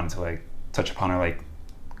definitely wanted to like touch upon or like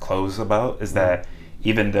close about is that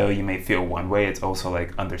even though you may feel one way, it's also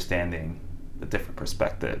like understanding the different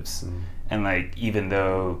perspectives. And like even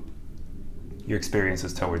though your experience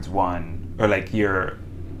is towards one, or like your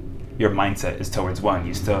mindset is towards one,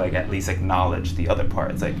 you still like at least acknowledge the other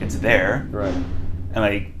part. It's like it's there, Right. and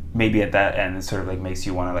like maybe at that end it sort of like makes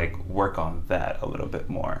you want to like work on that a little bit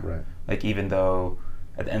more. Right. Like even though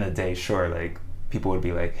at the end of the day, sure, like people would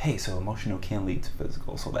be like, hey, so emotional can lead to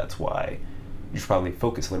physical, so that's why you should probably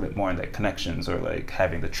focus a little bit more on like connections or like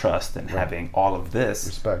having the trust and having all of this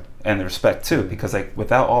Respect. and the respect too, because like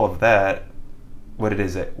without all of that, what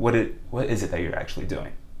is it that you're actually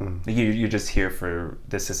doing? Like, you're just here for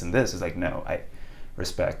this and this. It's like, no, I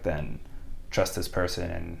respect and trust this person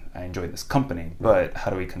and I enjoy this company, but how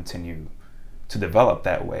do we continue to develop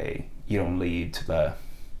that way? You don't lead to the,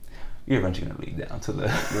 you're eventually going to lead down to the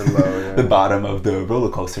low, yeah. the bottom of the roller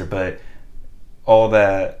coaster, but all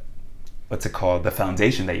that, what's it called, the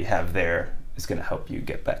foundation that you have there is going to help you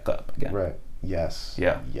get back up again. Right. Yes.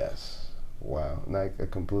 Yeah. Yes. Wow. And I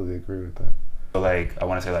completely agree with that. So like I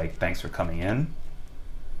want to say like thanks for coming in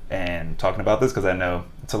and talking about this because I know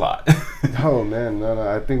it's a lot. Oh man, no.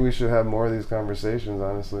 I think we should have more of these conversations,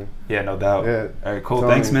 honestly. Yeah, no doubt. Yeah. All right, cool.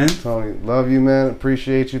 Tony, Thanks, man. Tony, love you, man.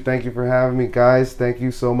 Appreciate you. Thank you for having me, guys. Thank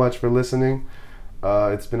you so much for listening.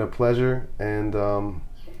 It's been a pleasure, and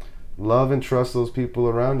love and trust those people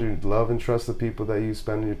around you. Love and trust the people that you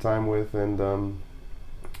spend your time with, and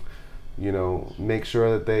you know, make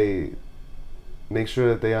sure that they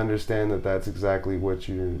understand that that's exactly what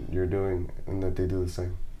you're doing, and that they do the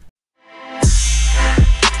same.